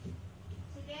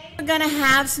We're going to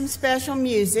have some special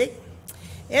music.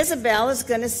 Isabel is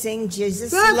going to sing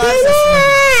Jesus Loves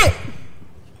Us.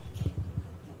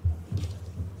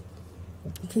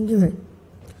 You can do it.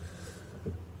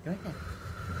 Go ahead.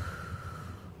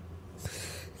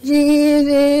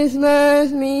 Jesus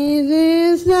loves me,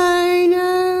 this I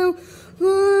know, for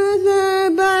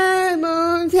the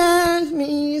Bible tells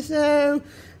me so.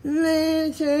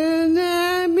 Little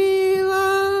that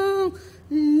belong,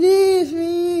 this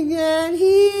week that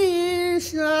He is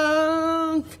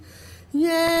strong.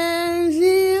 Yes,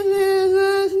 Jesus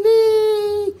loves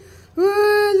me, for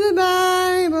the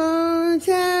Bible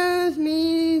tells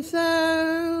me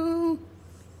so.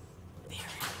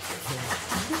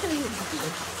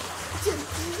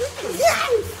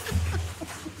 Yes!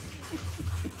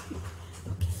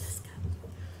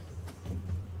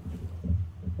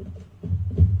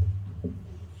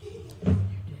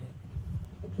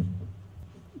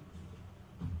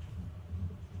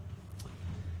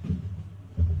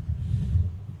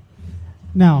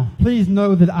 Now, please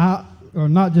know that I, or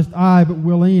not just I, but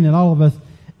Willene and all of us,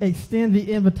 extend the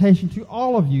invitation to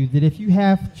all of you that if you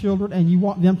have children and you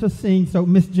want them to sing, so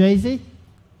Miss Jaycee,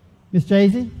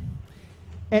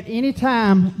 at any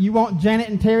time you want Janet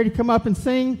and Terry to come up and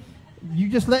sing, you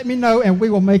just let me know and we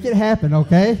will make it happen,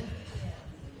 okay?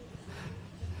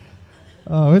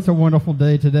 Oh, it's a wonderful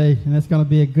day today, and it's going to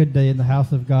be a good day in the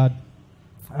house of God.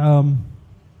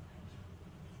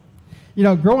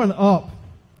 Growing up,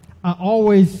 I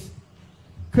always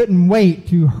couldn't wait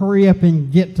to hurry up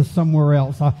and get to somewhere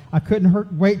else. I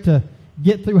couldn't wait to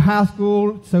get through high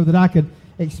school so that I could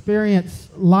experience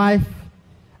life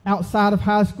outside of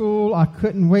high school. I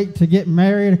couldn't wait to get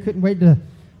married. I couldn't wait to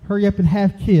hurry up and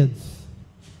have kids.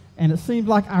 And it seemed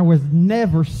like I was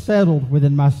never settled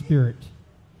within my spirit.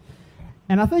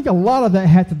 And I think a lot of that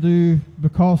had to do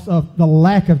because of the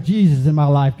lack of Jesus in my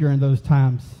life during those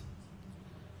times.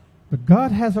 But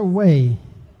God has a way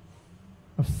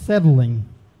of settling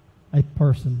a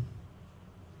person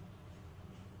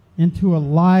into a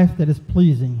life that is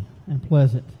pleasing and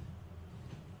pleasant.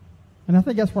 And I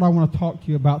think that's what I want to talk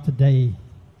to you about today,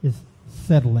 is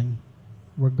settling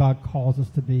where God calls us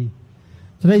to be.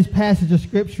 Today's passage of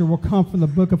Scripture will come from the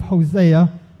book of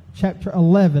Hosea, chapter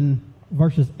 11,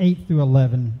 verses 8 through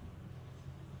 11.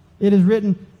 It is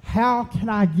written, "How can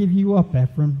I give you up,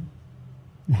 Ephraim?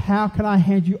 And how can I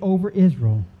hand you over,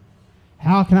 Israel?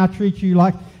 How can I treat you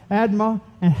like Admah?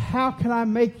 And how can I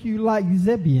make you like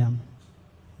Zebulun?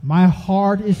 My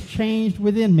heart is changed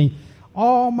within me.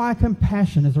 All my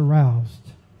compassion is aroused.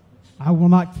 I will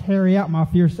not carry out my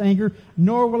fierce anger,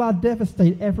 nor will I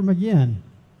devastate Ephraim again.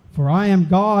 For I am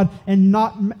God and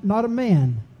not a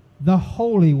man, the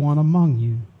Holy One among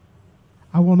you.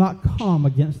 I will not come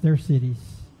against their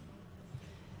cities.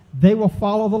 They will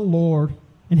follow the Lord,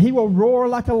 and He will roar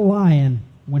like a lion.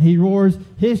 When He roars,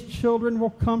 His children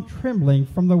will come trembling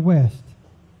from the west.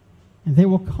 And they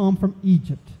will come from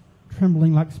Egypt,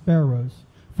 trembling like sparrows.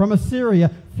 From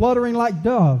Assyria, fluttering like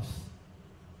doves.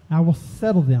 I will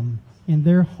settle them in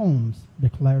their homes,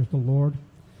 declares the Lord."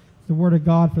 It's the word of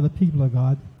God for the people of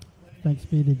God. Thanks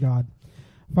be to God.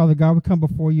 Father God, we come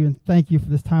before you and thank you for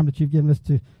this time that you've given us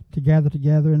to gather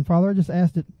together. And Father, I just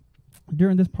ask that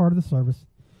during this part of the service,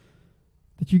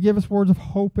 that you give us words of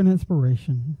hope and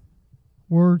inspiration.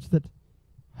 Words that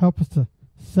help us to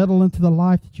settle into the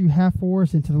life that you have for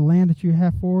us, into the land that you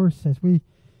have for us, as we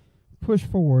push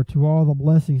forward to all the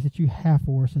blessings that you have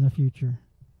for us in the future.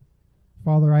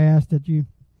 Father, I ask that you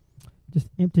just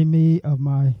empty me of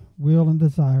my will and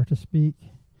desire to speak.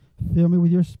 Fill me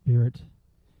with your Spirit,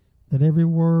 that every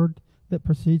word that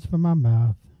proceeds from my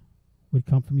mouth would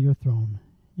come from your throne.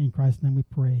 In Christ's name we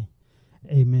pray.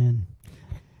 Amen.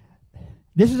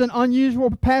 This is an unusual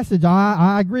passage.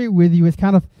 I agree with you. It's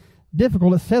kind of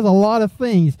difficult. It says a lot of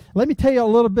things. Let me tell you a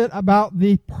little bit about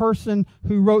the person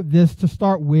who wrote this to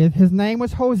start with. His name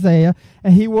was Hosea,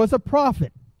 and he was a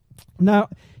prophet. Now,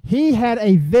 he had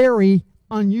a very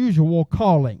unusual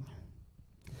calling.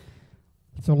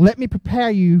 So let me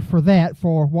prepare you for that,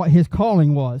 for what his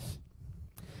calling was.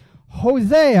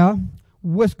 Hosea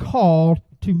was called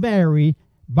to marry,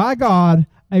 by God,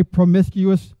 a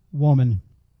promiscuous woman.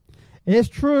 It's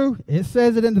true. It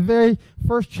says it in the very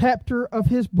first chapter of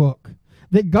his book,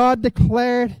 that God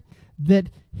declared that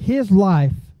his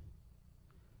life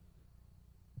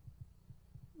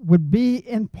would be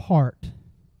in part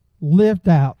lived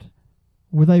out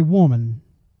with a woman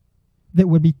that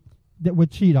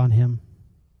would cheat on him.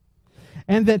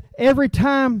 And that every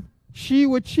time she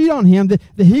would cheat on him, that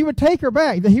he would take her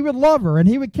back, that he would love her and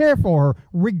he would care for her,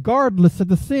 regardless of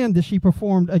the sin that she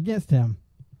performed against him.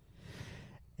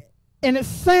 And it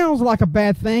sounds like a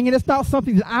bad thing, and it's not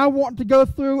something that I want to go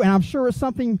through, and I'm sure it's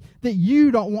something that you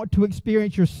don't want to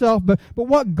experience yourself. But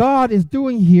what God is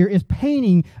doing here is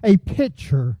painting a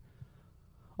picture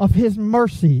of His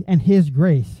mercy and His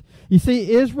grace. You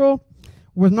see, Israel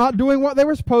was not doing what they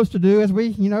were supposed to do, as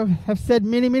we, have said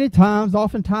many, many times.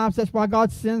 Oftentimes, that's why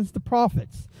God sends the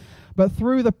prophets. But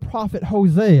through the prophet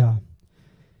Hosea,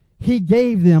 He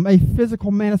gave them a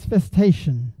physical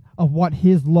manifestation of what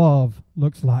His love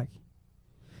looks like.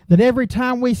 That every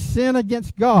time we sin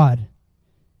against God,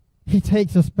 He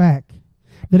takes us back.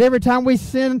 That every time we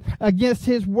sin against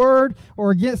His word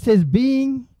or against His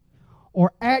being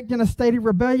or act in a state of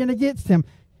rebellion against Him,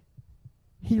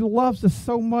 He loves us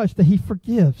so much that He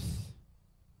forgives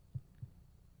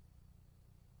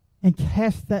and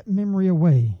casts that memory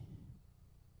away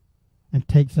and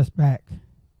takes us back.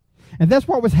 And that's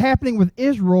what was happening with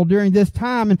Israel during this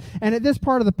time. And at this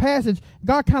part of the passage,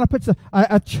 God kind of puts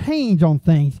a change on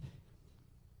things.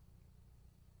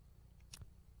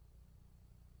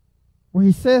 Where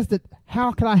He says that,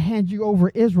 how can I hand you over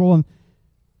Israel, and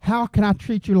how can I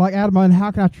treat you like Admah, and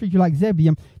how can I treat you like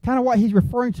Zebulun? Kind of what He's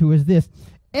referring to is this.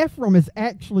 Ephraim is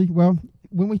actually, when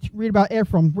we read about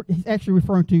Ephraim, He's actually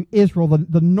referring to Israel,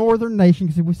 the northern nation,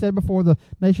 because we said before the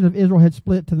nation of Israel had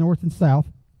split to the north and south.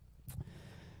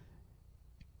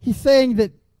 He's saying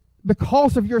that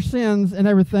because of your sins and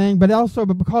everything, but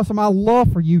because of my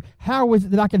love for you, how is it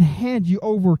that I can hand you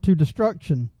over to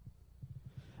destruction?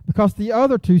 Because the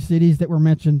other two cities that were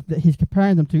mentioned, that He's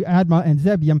comparing them to, Admah and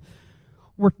Zebulun,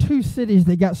 were two cities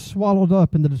that got swallowed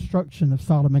up in the destruction of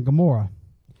Sodom and Gomorrah.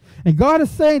 And God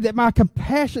is saying that my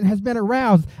compassion has been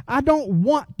aroused. I don't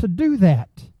want to do that.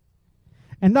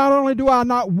 And not only do I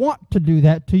not want to do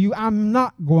that to you, I'm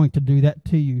not going to do that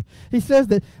to you. He says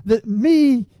that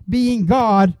me being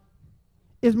God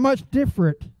is much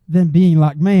different than being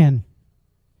like man.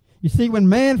 You see, when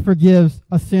man forgives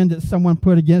a sin that someone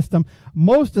put against them,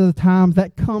 most of the times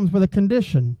that comes with a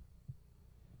condition.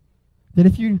 That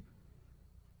if you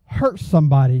hurt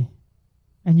somebody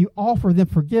and you offer them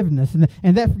forgiveness,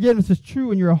 and that forgiveness is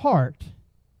true in your heart,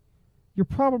 you're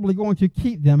probably going to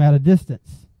keep them at a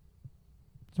distance.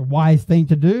 It's a wise thing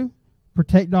to do.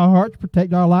 Protect our hearts,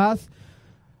 protect our lives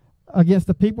against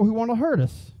the people who want to hurt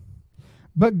us.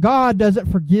 But God doesn't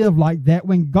forgive like that.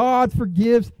 When God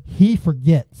forgives, He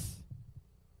forgets.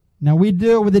 Now, we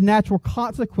deal with the natural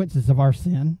consequences of our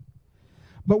sin,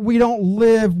 but we don't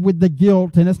live with the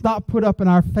guilt, and it's not put up in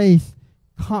our face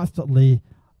constantly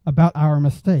about our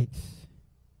mistakes.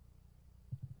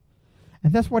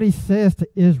 And that's what He says to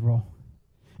Israel,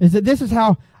 is that this is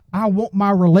how I want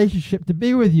my relationship to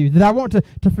be with you, that I want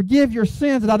to forgive your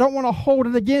sins, that I don't want to hold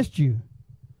it against you,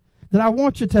 that I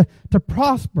want you to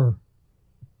prosper,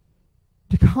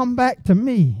 to come back to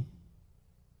me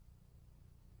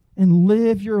and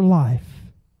live your life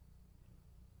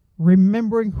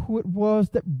remembering who it was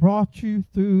that brought you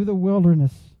through the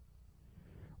wilderness,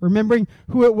 remembering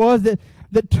who it was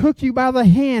that took you by the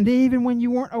hand even when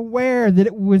you weren't aware that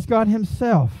it was God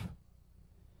Himself,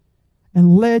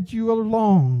 and led you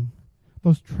along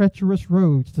those treacherous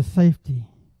roads to safety.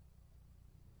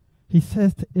 He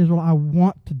says to Israel, I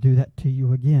want to do that to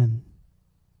you again.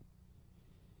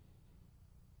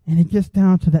 And it gets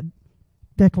down to that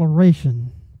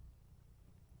declaration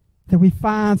that we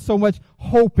find so much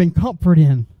hope and comfort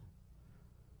in,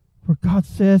 where God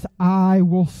says, I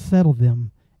will settle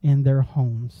them in their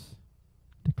homes,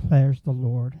 declares the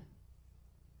Lord.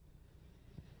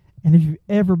 And if you've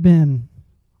ever been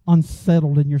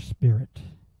unsettled in your spirit,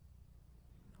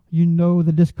 you know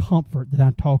the discomfort that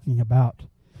I'm talking about.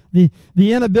 The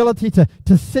inability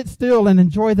to sit still and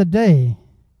enjoy the day.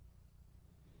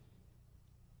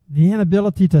 The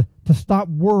inability to stop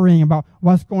worrying about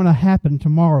what's going to happen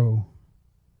tomorrow.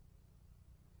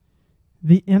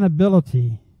 The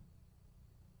inability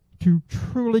to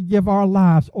truly give our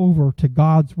lives over to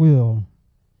God's will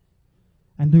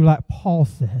and do like Paul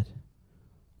said,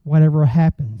 whatever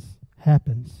happens,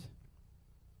 happens.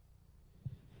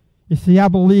 You see, I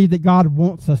believe that God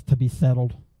wants us to be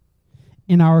settled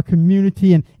in our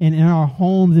community and in our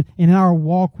homes and in our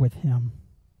walk with Him.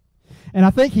 And I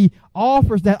think He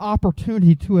offers that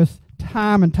opportunity to us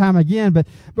time and time again, but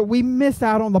we miss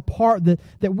out on the part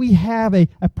that we have a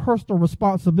personal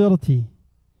responsibility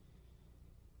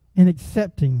in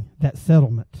accepting that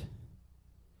settlement.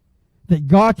 That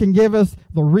God can give us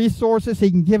the resources, He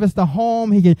can give us the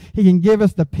home, He can give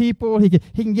us the people, He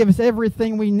can give us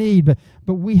everything we need,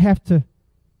 but we have to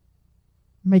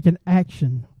make an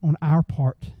action on our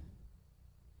part.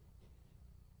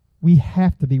 We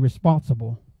have to be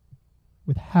responsible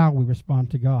with how we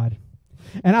respond to God.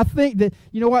 And I think that,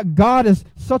 you know what, God is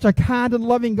such a kind and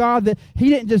loving God that he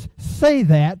didn't just say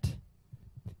that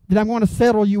I'm going to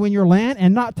settle you in your land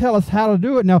and not tell us how to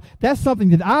do it. Now, that's something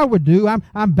that I would do.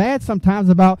 I'm bad sometimes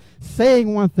about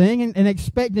saying one thing and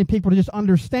expecting people to just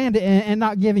understand it and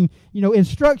not giving,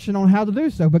 instruction on how to do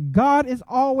so. But God is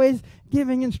always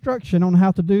giving instruction on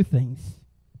how to do things.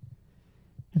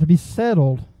 And to be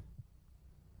settled,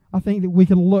 I think that we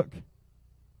can look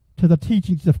to the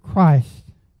teachings of Christ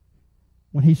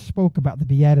when he spoke about the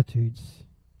Beatitudes.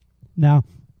 Now,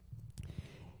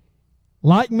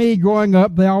 like me growing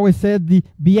up, they always said the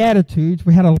Beatitudes,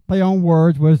 we had a play on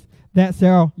words, was that's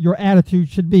how your attitude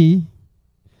should be.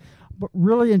 But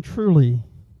really and truly,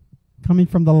 coming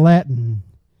from the Latin,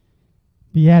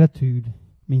 beatitude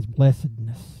means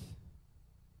blessedness.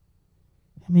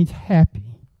 It means happy.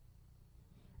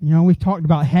 We've talked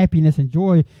about happiness and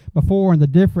joy before and the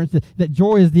difference, that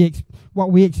joy is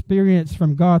what we experience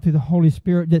from God through the Holy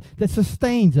Spirit that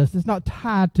sustains us. It's not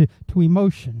tied to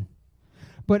emotion.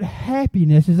 But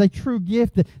happiness is a true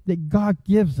gift that God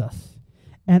gives us.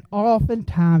 And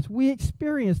oftentimes we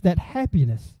experience that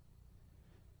happiness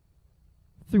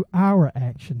through our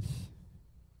actions.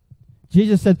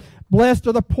 Jesus said, "Blessed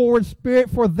are the poor in spirit,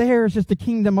 for theirs is the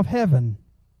kingdom of heaven."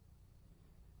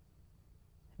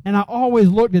 And I always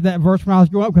looked at that verse when I was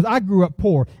growing up because I grew up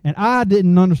poor. And I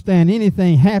didn't understand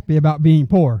anything happy about being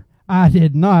poor. I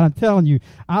did not. I'm telling you.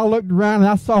 I looked around and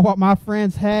I saw what my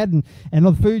friends had and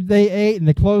the food they ate and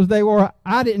the clothes they wore.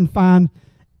 I didn't find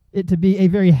it to be a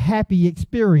very happy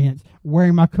experience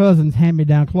wearing my cousin's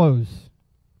hand-me-down clothes.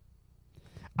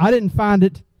 I didn't find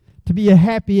it to be a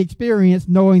happy experience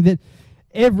knowing that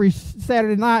every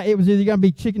Saturday night it was either going to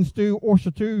be chicken stew,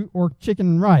 oyster stew, or chicken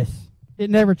and rice.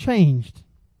 It never changed.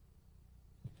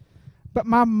 But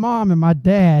my mom and my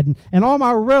dad and all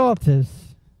my relatives,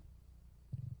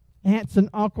 aunts and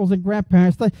uncles and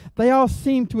grandparents, they all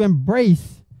seemed to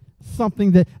embrace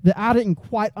something that I didn't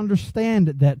quite understand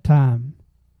at that time.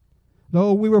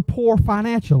 Though we were poor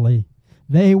financially,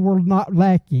 they were not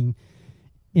lacking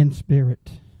in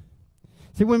spirit.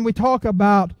 See, when we talk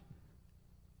about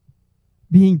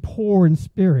being poor in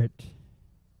spirit,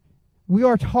 we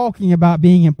are talking about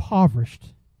being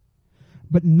impoverished,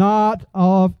 but not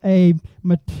of a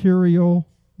material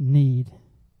need,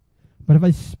 but of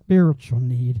a spiritual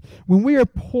need. When we are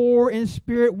poor in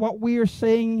spirit, what we are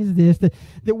saying is this,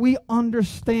 that we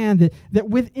understand that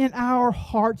within our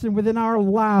hearts and within our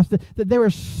lives, that there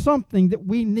is something that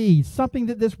we need, something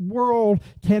that this world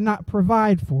cannot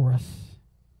provide for us.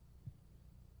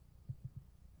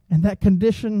 And that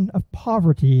condition of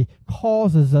poverty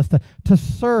causes us to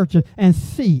search and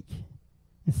seek,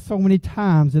 and so many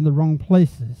times in the wrong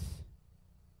places.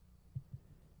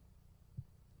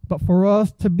 But for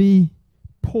us to be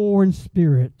poor in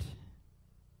spirit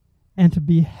and to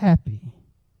be happy,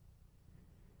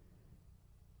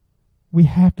 we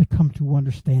have to come to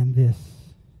understand this.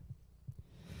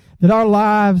 That our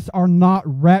lives are not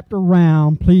wrapped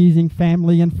around pleasing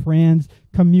family and friends,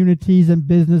 communities and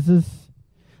businesses.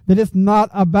 That it's not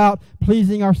about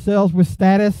pleasing ourselves with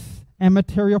status and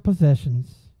material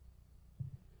possessions.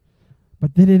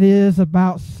 But that it is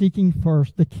about seeking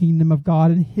first the kingdom of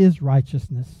God and His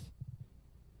righteousness.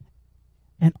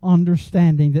 And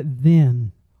understanding that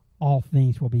then all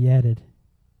things will be added.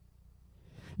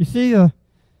 You see, the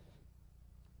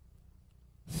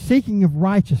seeking of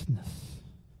righteousness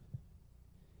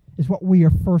is what we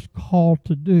are first called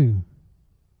to do.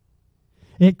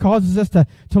 It causes us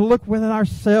to look within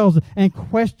ourselves and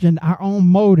question our own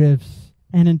motives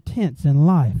and intents in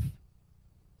life.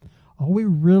 Are we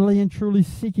really and truly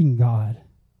seeking God?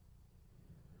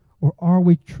 Or are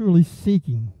we truly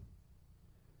seeking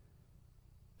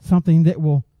something that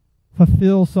will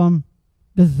fulfill some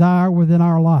desire within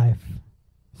our life,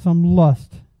 some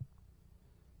lust,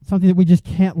 something that we just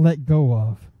can't let go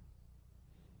of?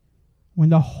 When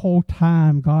the whole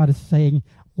time God is saying,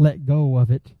 let go of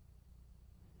it.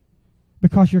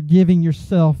 Because you're giving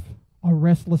yourself a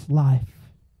restless life.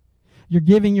 You're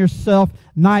giving yourself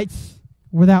nights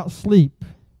without sleep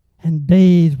and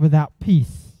days without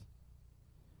peace.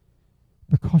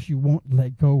 Because you won't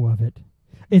let go of it.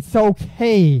 It's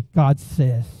okay, God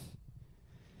says.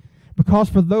 Because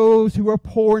for those who are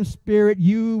poor in spirit,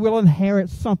 you will inherit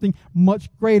something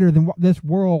much greater than what this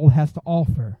world has to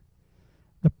offer.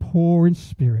 The poor in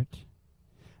spirit.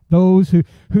 Those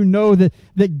who know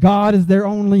that God is their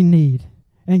only need.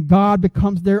 And God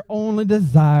becomes their only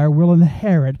desire, will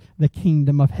inherit the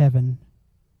kingdom of heaven.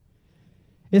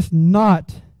 It's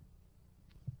not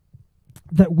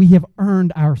that we have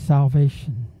earned our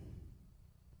salvation.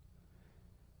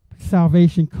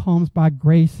 Salvation comes by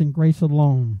grace and grace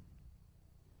alone.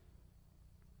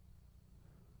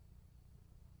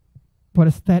 But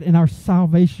it's that in our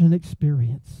salvation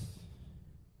experience,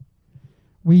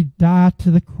 we die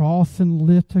to the cross and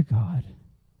live to God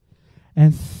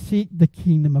and seek the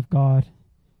kingdom of God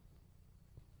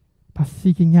by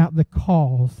seeking out the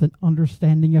cause and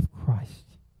understanding of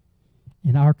Christ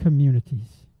in our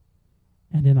communities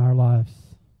and in our lives.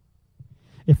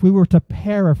 If we were to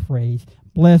paraphrase,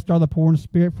 "Blessed are the poor in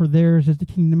spirit, for theirs is the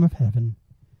kingdom of heaven,"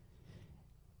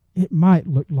 it might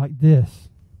look like this.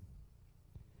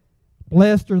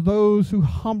 Blessed are those who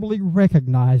humbly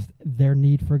recognize their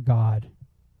need for God,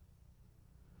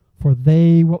 for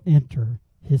they will enter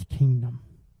his kingdom.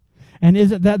 And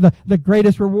isn't that the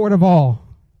greatest reward of all?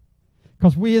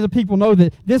 Because we as a people know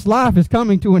that this life is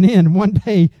coming to an end one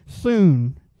day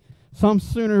soon. Some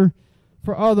sooner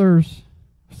for others,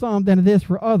 some than it is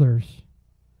for others.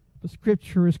 But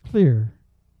Scripture is clear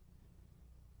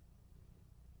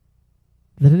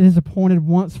that it is appointed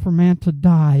once for man to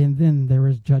die, and then there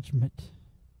is judgment.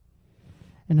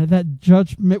 And at that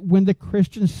judgment, when the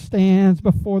Christian stands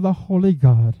before the holy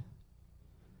God,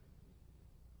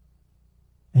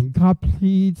 and God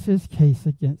pleads his case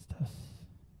against us,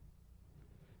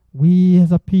 we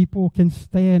as a people can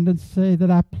stand and say that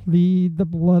I plead the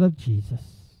blood of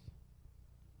Jesus.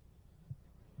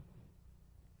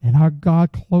 And our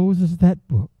God closes that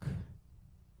book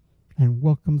and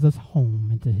welcomes us home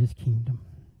into his kingdom.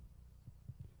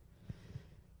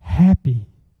 Happy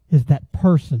is that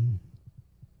person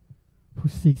who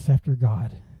seeks after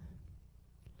God.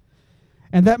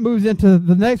 And that moves into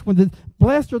the next one. That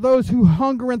blessed are those who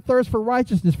hunger and thirst for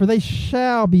righteousness, for they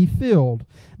shall be filled.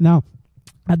 Now,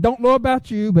 I don't know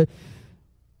about you, but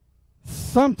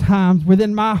sometimes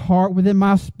within my heart, within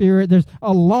my spirit, there's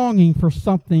a longing for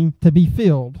something to be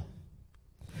filled.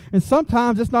 And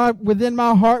sometimes it's not within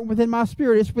my heart, within my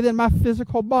spirit, it's within my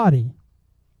physical body.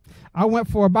 I went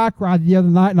for a bike ride the other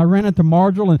night, and I ran into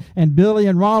Marshall and Billy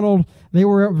and Ronald. They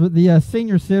were at the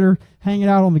senior center hanging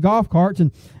out on the golf carts,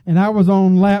 and I was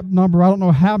on lap number, I don't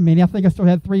know how many. I think I still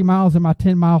had 3 miles in my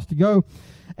 10 miles to go.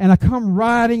 And I come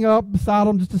riding up beside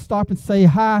them just to stop and say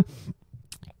hi.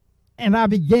 And I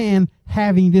began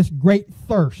having this great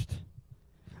thirst.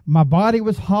 My body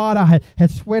was hot. I had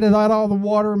sweated out all the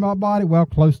water in my body. Well,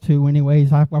 close to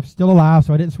anyways. I was still alive,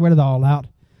 so I didn't sweat it all out.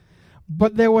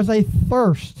 But there was a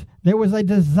thirst. There was a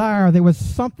desire. There was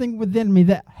something within me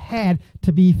that had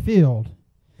to be filled.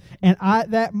 And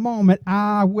at that moment,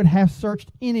 I would have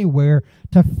searched anywhere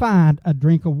to find a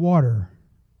drink of water.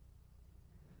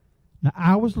 Now,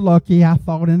 I was lucky. I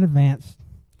thought in advance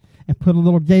and put a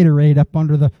little Gatorade up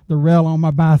under the rail on my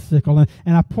bicycle.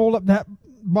 And I pulled up that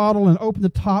bottle and opened the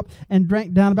top and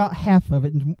drank down about half of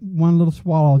it in one little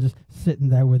swallow, just sitting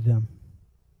there with them.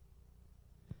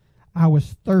 I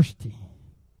was thirsty.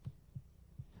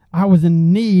 I was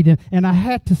in need, and I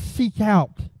had to seek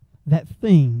out that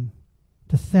thing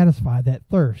to satisfy that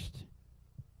thirst.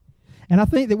 And I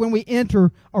think that when we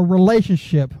enter a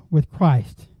relationship with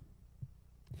Christ,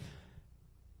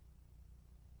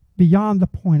 beyond the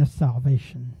point of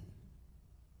salvation,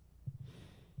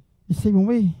 you see, when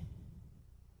we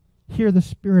hear the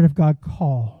Spirit of God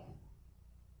call,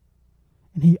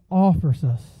 and he offers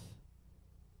us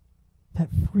that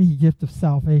free gift of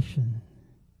salvation,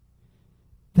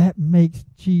 that makes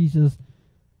Jesus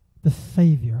the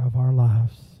Savior of our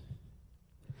lives.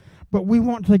 But we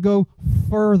want to go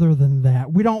further than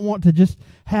that. We don't want to just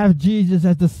have Jesus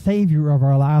as the Savior of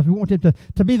our lives. We want him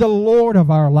to be the Lord of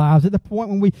our lives, at the point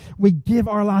when we give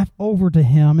our life over to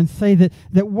him and say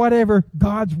that whatever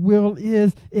God's will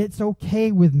is, it's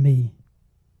okay with me.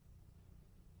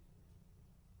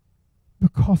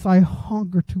 Because I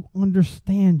hunger to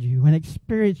understand you and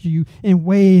experience you in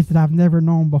ways that I've never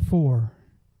known before.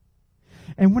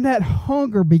 And when that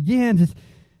hunger begins,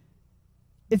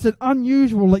 it's an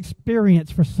unusual experience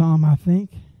for some, I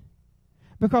think,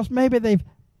 because maybe they've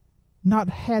not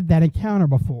had that encounter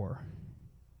before.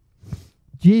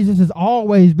 Jesus has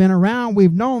always been around.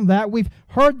 We've known that. We've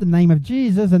heard the name of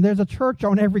Jesus, and there's a church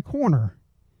on every corner.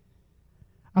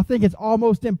 I think it's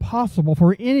almost impossible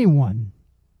for anyone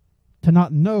to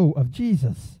not know of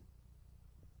Jesus.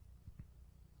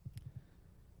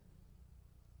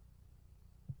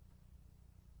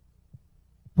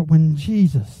 But when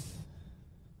Jesus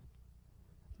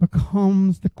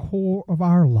becomes the core of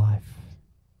our life,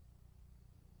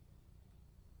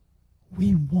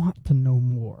 we want to know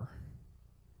more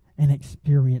and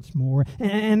experience more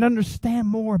and understand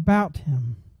more about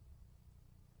him.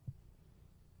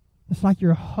 It's like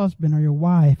your husband or your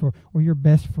wife or your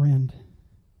best friend,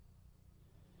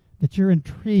 that you're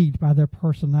intrigued by their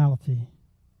personality,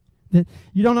 that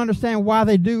you don't understand why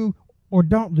they do or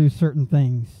don't do certain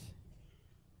things,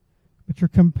 but you're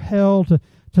compelled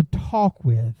to talk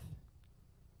with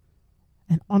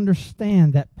and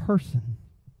understand that person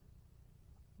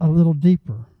a little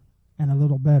deeper and a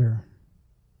little better.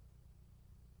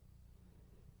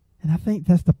 And I think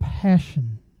that's the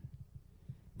passion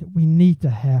that we need to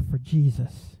have for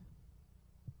Jesus.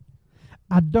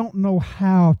 I don't know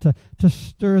how to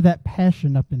stir that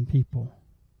passion up in people.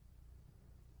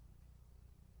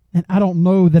 And I don't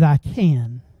know that I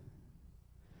can.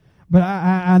 But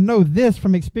I know this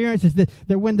from experiences, that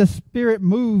when the Spirit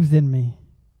moves in me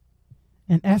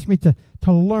and asks me to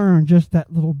learn just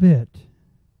that little bit,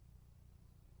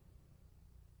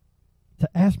 to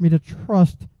ask me to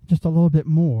trust just a little bit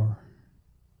more,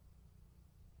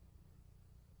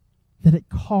 that it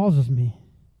causes me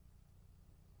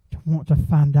to want to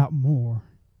find out more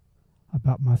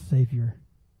about my Savior.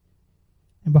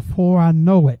 And before I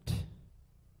know it,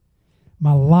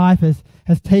 my life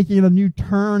has taken a new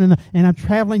turn, and I'm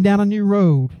traveling down a new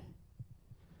road,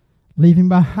 leaving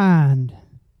behind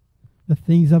the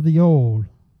things of the old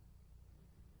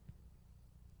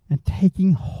and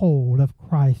taking hold of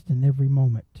Christ in every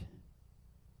moment.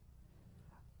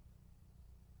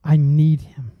 I need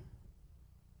Him.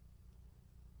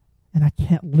 And I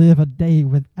can't live a day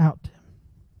without Him.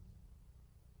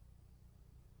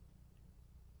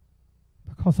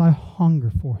 Because I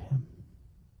hunger for Him.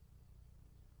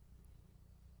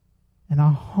 And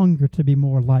I hunger to be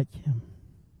more like Him.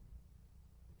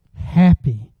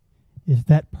 Happy is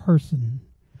that person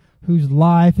whose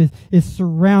life is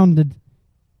surrounded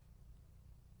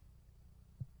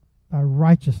by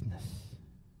righteousness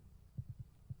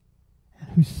and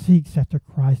who seeks after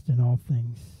Christ in all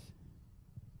things.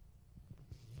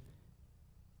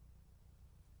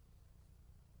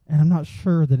 And I'm not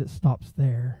sure that it stops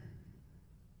there.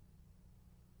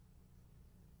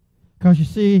 Because you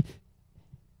see,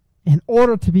 in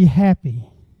order to be happy,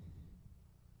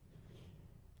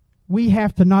 we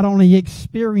have to not only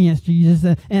experience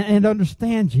Jesus and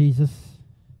understand Jesus,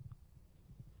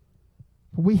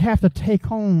 but we have to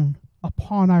take on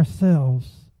upon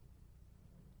ourselves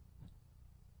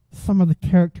some of the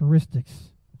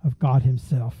characteristics of God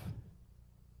Himself.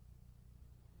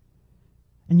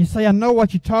 And you say, I know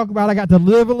what you talk about. I got to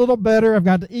live a little better. I've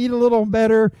got to eat a little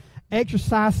better,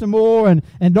 exercise some more,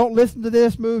 and don't listen to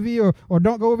this movie or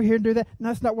don't go over here and do that. No,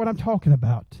 that's not what I'm talking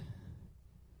about.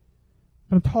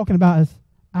 What I'm talking about is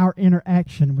our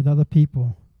interaction with other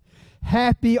people.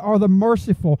 Happy are the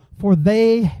merciful, for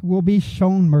they will be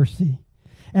shown mercy.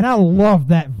 And I love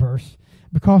that verse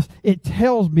because it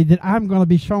tells me that I'm going to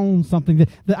be shown something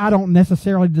that I don't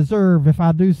necessarily deserve if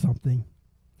I do something.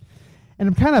 And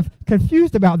I'm kind of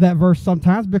confused about that verse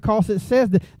sometimes because it says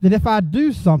that if I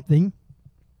do something,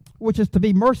 which is to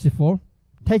be merciful,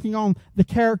 taking on the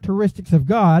characteristics of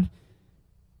God,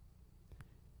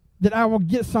 that I will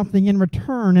get something in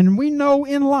return. And we know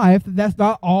in life that that's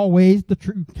not always the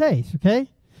true case, okay?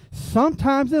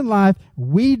 Sometimes in life,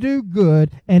 we do good,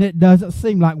 and it doesn't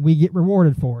seem like we get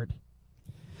rewarded for it.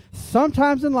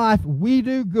 Sometimes in life, we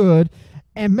do good,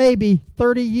 and maybe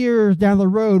 30 years down the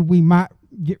road, we might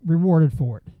get rewarded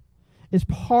for it. It's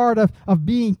part of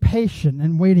being patient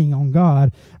and waiting on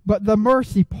God. But the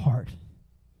mercy part,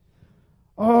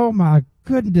 oh my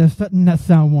goodness, doesn't that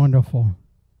sound wonderful?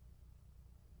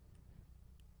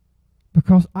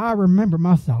 Because I remember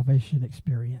my salvation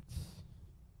experience.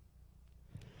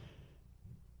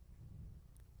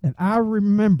 And I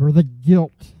remember the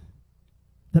guilt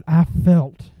that I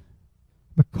felt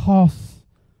because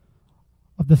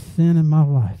of the sin in my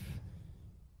life.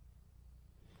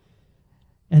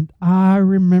 And I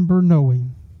remember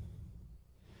knowing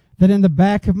that in the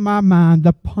back of my mind,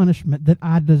 the punishment that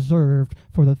I deserved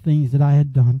for the things that I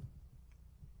had done.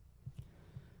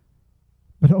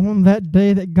 But on that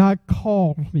day that God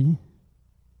called me,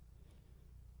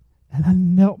 and I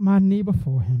knelt my knee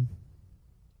before Him,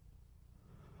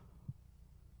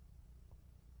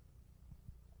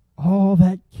 all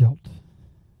that guilt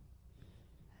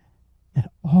and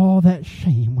all that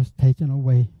shame was taken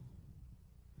away.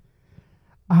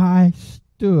 I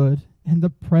stood in the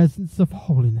presence of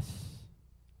holiness,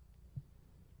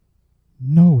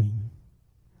 knowing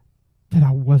that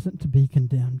I wasn't to be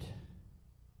condemned.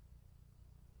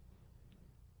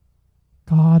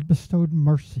 God bestowed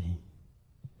mercy,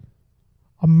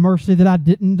 a mercy that I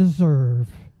didn't deserve,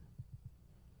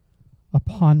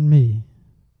 upon me,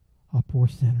 a poor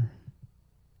sinner.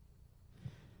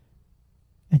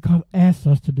 And God asks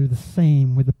us to do the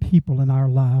same with the people in our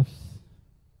lives.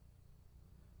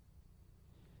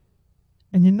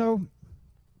 And you know,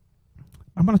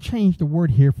 I'm going to change the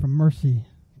word here from mercy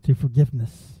to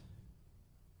forgiveness.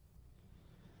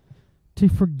 To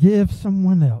forgive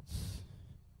someone else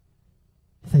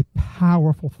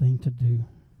powerful thing to do.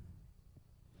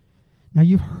 Now,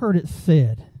 you've heard it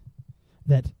said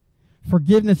that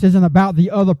forgiveness isn't about the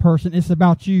other person, it's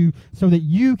about you, so that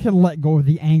you can let go of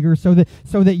the anger, so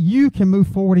that you can move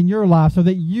forward in your life, so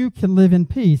that you can live in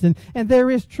peace. And there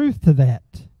is truth to that.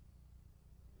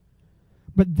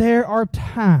 But there are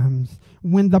times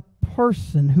when the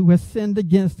person who has sinned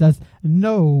against us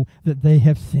know that they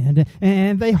have sinned,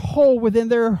 and they hold within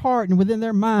their heart and within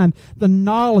their mind the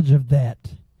knowledge of that,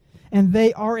 and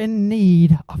they are in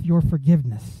need of your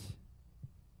forgiveness.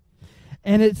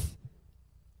 And it's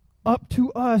up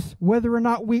to us whether or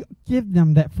not we give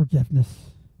them that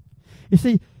forgiveness. You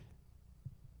see,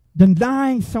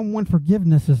 denying someone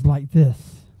forgiveness is like this.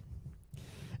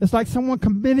 It's like someone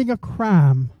committing a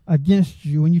crime against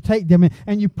you, and you take them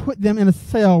and you put them in a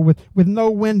cell with no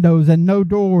windows and no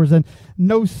doors and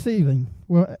no ceiling.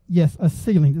 Well, yes, a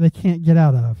ceiling that they can't get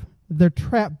out of. They're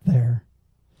trapped there.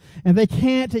 And they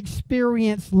can't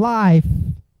experience life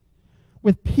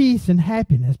with peace and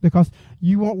happiness because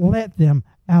you won't let them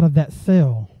out of that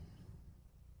cell.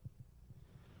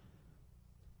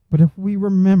 But if we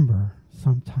remember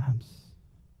sometimes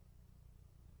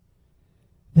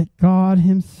that God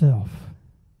himself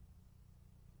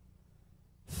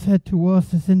said to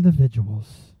us as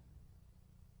individuals,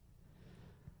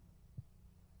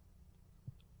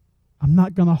 I'm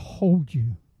not going to hold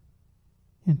you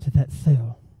into that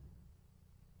cell.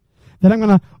 That I'm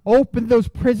going to open those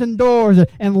prison doors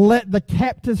and let the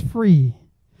captives free.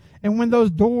 And when those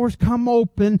doors come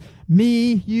open,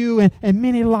 me, you, and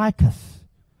many like us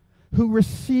who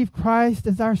receive Christ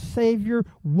as our Savior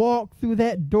walk through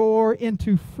that door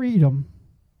into freedom.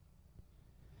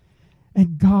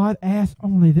 And God asks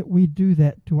only that we do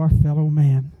that to our fellow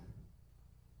man.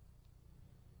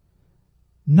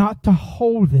 Not to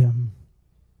hold them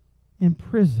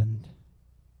imprisoned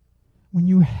when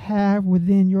you have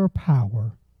within your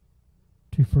power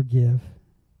to forgive.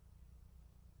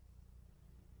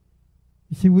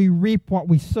 You see, we reap what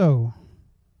we sow.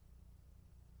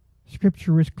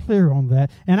 Scripture is clear on that.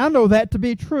 And I know that to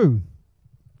be true.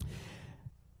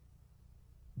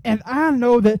 And I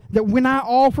know that when I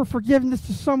offer forgiveness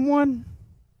to someone,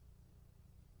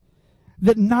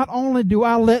 that not only do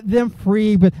I let them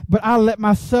free, but I let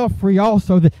myself free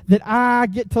also. That I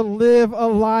get to live a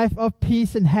life of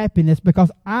peace and happiness because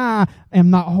I am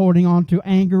not holding on to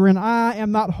anger and I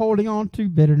am not holding on to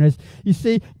bitterness. You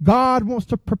see, God wants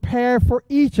to prepare for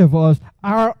each of us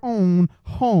our own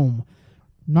home.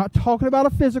 Not talking about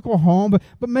a physical home,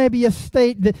 but maybe a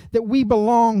state that we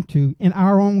belong to in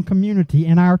our own community,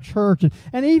 in our church,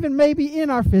 and even maybe in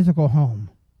our physical home.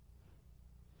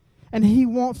 And he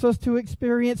wants us to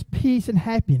experience peace and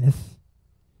happiness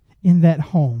in that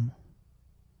home.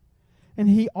 And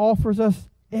he offers us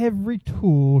every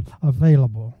tool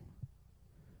available.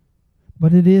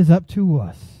 But it is up to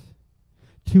us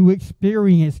to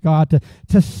experience God,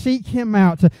 to seek him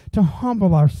out, to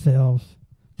humble ourselves,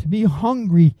 to be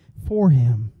hungry for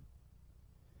him,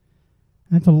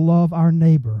 and to love our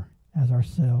neighbor as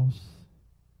ourselves.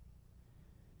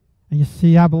 And you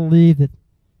see, I believe that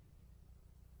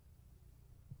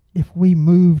if we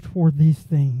move toward these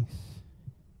things,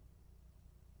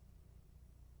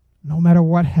 no matter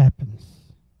what happens,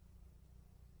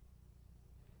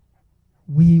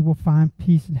 we will find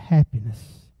peace and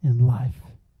happiness in life.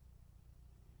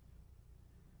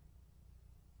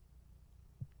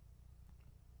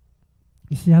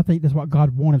 You see, I think that's what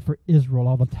God wanted for Israel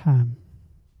all the time,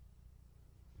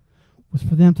 was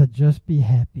for them to just be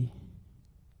happy.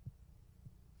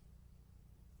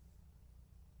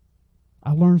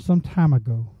 I learned some time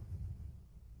ago,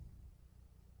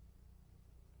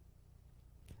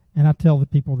 and I tell the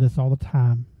people this all the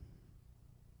time,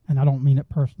 and I don't mean it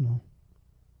personal.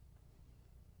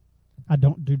 I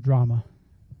don't do drama.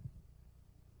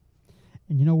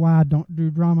 And you know why I don't do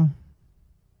drama?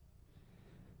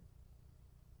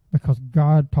 Because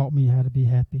God taught me how to be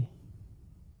happy.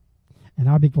 And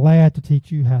I'll be glad to teach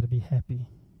you how to be happy.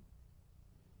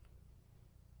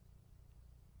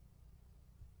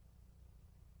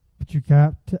 But you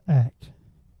got to act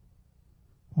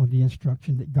on the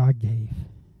instruction that God gave.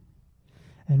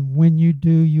 And when you do,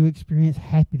 you experience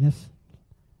happiness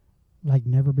like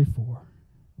never before.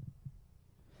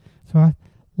 So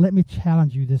let me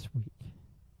challenge you this week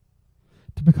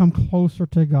to become closer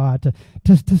to God,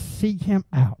 to seek him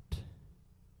out.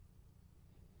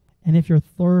 And if your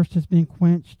thirst has been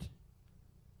quenched,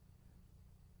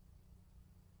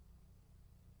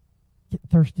 get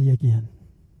thirsty again.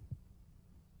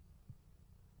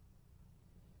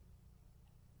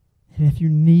 And if you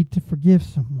need to forgive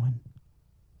someone,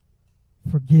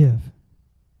 forgive.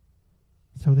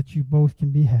 so that you both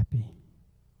can be happy.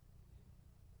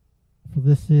 For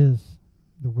this is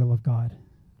the will of God.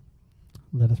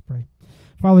 Let us pray.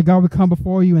 Father God, we come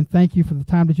before you and thank you for the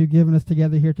time that you've given us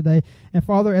together here today. And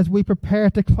Father, as we prepare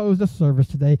to close the service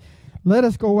today, let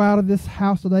us go out of this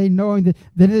house today knowing that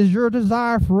it is your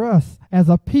desire for us as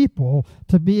a people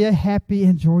to be a happy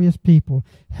and joyous people.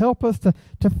 Help us to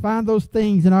find those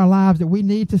things in our lives that we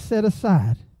need to set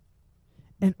aside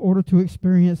in order to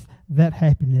experience that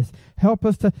happiness. Help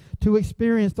us to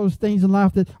experience those things in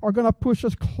life that are going to push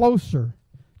us closer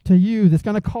to you, that's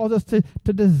going to cause us to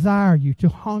desire you, to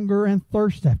hunger and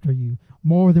thirst after you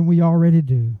more than we already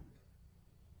do.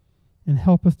 And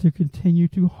help us to continue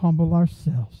to humble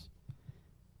ourselves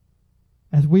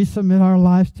as we submit our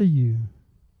lives to you,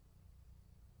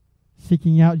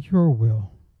 seeking out your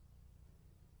will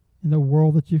in the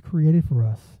world that you've created for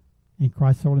us. In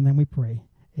Christ's holy name we pray.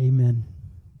 Amen.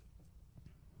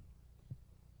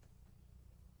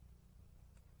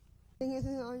 Thank you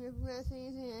for all your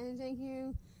blessings, and thank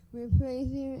you. We praise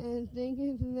you and thank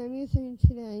you for letting me sing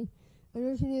today. I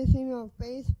listen to sing on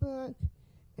Facebook,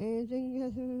 and thank you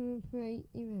guys for praying.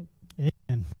 Amen.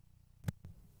 Amen.